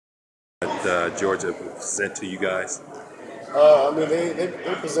that Georgia present to you guys? I mean, they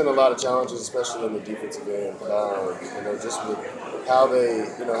present a lot of challenges, especially in the defensive end. Just with how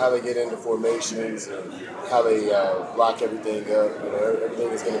they get into formations and how they lock everything up.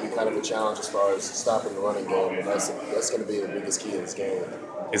 Everything is going to be kind of a challenge as far as stopping the running game, and that's going to be the biggest key in this game.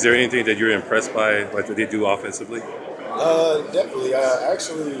 Is there anything that you're impressed by, like what they do offensively? Definitely.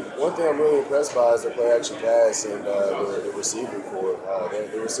 Actually, one thing I'm really impressed by is their play action pass and the receiver core.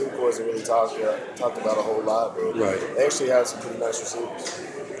 The receiver core isn't really talked about a whole lot, but Right. they actually have some pretty nice receivers.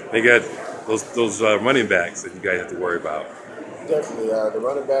 They got those running backs that you guys have to worry about. Definitely. The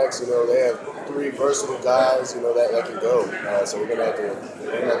running backs, they have three versatile guys, that can go. So we're gonna have to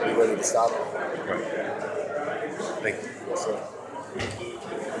be ready to stop them. Right. Thank you. Yes, sir.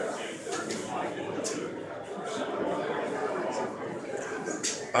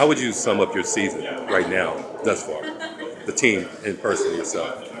 How would you sum up your season right now, thus far? The team in person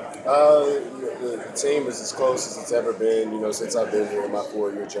yourself. The team is as close as it's ever been, since I've been here in my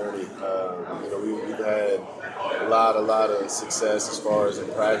 4-year journey. We've had a lot of success as far as in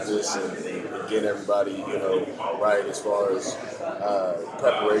practice and getting everybody, right as far as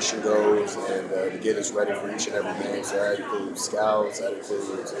preparation goes and to get us ready for each and every game. So that includes scouts, that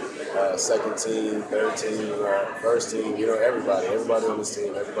includes second team, third team, first team, everybody on this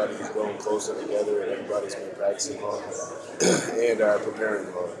team, everybody who's growing closer together and everybody's been practicing hard and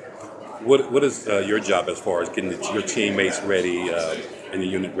preparing hard. What is your job as far as getting your teammates ready and the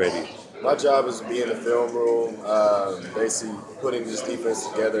unit ready? My job is to be in the film room, basically putting this defense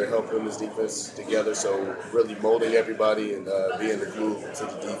together, helping this defense together, so really molding everybody and being the glue to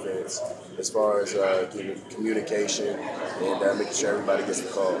the defense as far as communication and making sure everybody gets the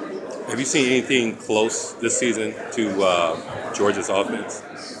call. Have you seen anything close this season to Georgia's offense?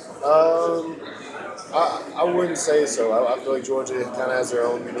 I wouldn't say so. I feel like Georgia kind of has their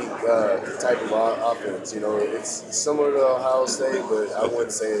own unique type of offense. It's similar to Ohio State, but I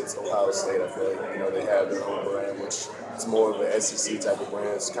wouldn't say it's Ohio State. I feel like, they have their own brand, which is more of an SEC type of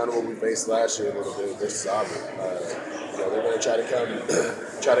brand. It's kind of what we faced last year a little bit versus Auburn. They're going to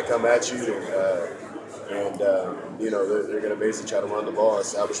try to come at you, and they're going to basically try to run the ball,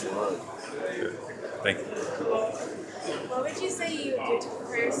 establish the run. Good. Thank you. What would you say you do to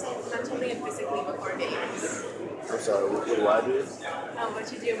prepare yourself mentally and physically before games? I'm sorry, what do I do?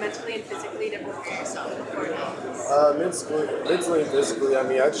 What you do mentally and physically to prepare yourself before games? Mentally and physically,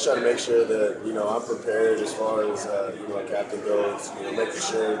 I just try to make sure that, I'm prepared as far as, a captain goes, making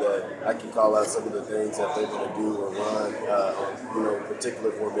sure that I can call out some of the things that they're going to do or run on,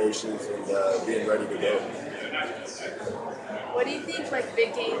 particular formations and being ready to go. What do you think,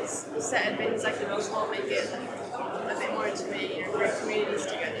 big games set events like the Rose Bowl make it, a bit more intimate or bring communities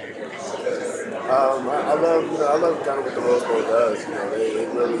together and teams? I love kind of what the Rose Bowl does. They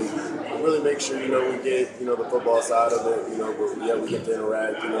really make sure, we get, the football side of it, but we get to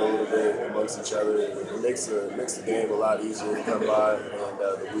interact, a little bit amongst each other. It makes the game a lot easier to come by and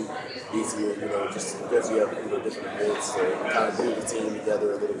the week easier, just because you have, different events to kind of glue the team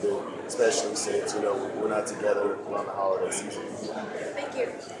together a little bit, especially since, we're not together around the holiday season. Thank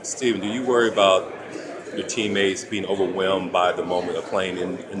you. Steven, do you worry about your teammates being overwhelmed by the moment of playing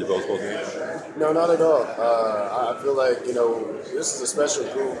in the Rose Bowl game? No, not at all. I feel like, this is a special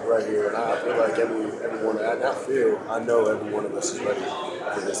group right here, and I feel like everyone, I know every one of us is ready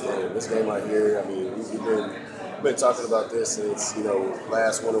for this game. This game right here, we've been talking about this since,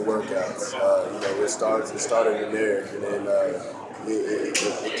 last winter workouts. It started in there, and then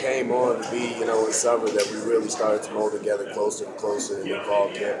it came on to be, in summer that we really started to mold together closer and closer, and then fall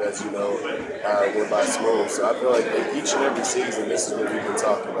camp, as you know, went by smooth. So I feel like each and every season, this is what we've been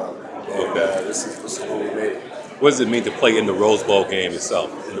talking about. And this is what we made it. What does it mean to play in the Rose Bowl game itself,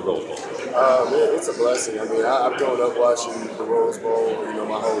 in the Rose Bowl? It's a blessing. I've grown up watching the Rose Bowl,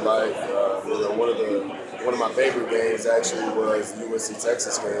 my whole life. One of my favorite games actually was the USC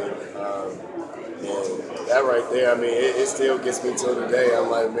Texas game. And that right there, it still gets me till today. I'm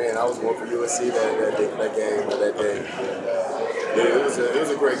like, man, I was going for USC that game or that day. And, it was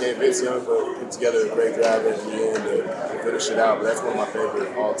a great game. Vince Young put together a great drive at the end to finish it out. But that's one of my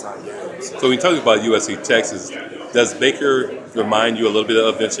favorite all-time games. So when you talk about USC Texas, does Baker remind you a little bit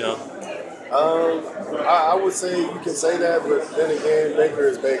of Vince Young? I would say you can say that, but then again, Baker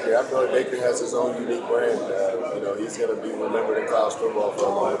is Baker. I feel like Baker has his own unique brand. He's going to be remembered in college football for a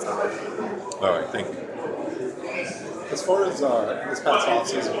long time. All right, thank you. As far as this past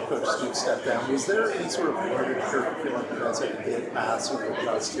offseason, Coach Steve stepped down, was there any sort of learning curve you feel like you guys had to get past or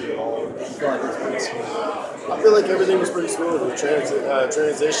adjust to at all? Do you feel like it was pretty smooth? I feel like everything was pretty smooth. The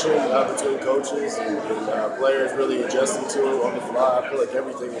transition between coaches and players really adjusting to it on the fly. I feel like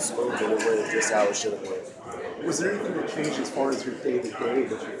everything was smooth and it went just how it should have went. Was there anything that changed as far as your day-to-day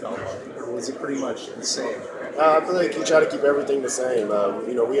that you felt like, or was it pretty much the same? I feel like he tried to keep everything the same.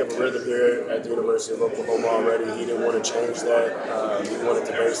 We have a rhythm here at the University of Oklahoma already. He didn't want to change that. He wanted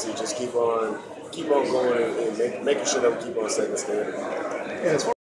to basically just keep on going and making sure that we keep on setting the standard. And as far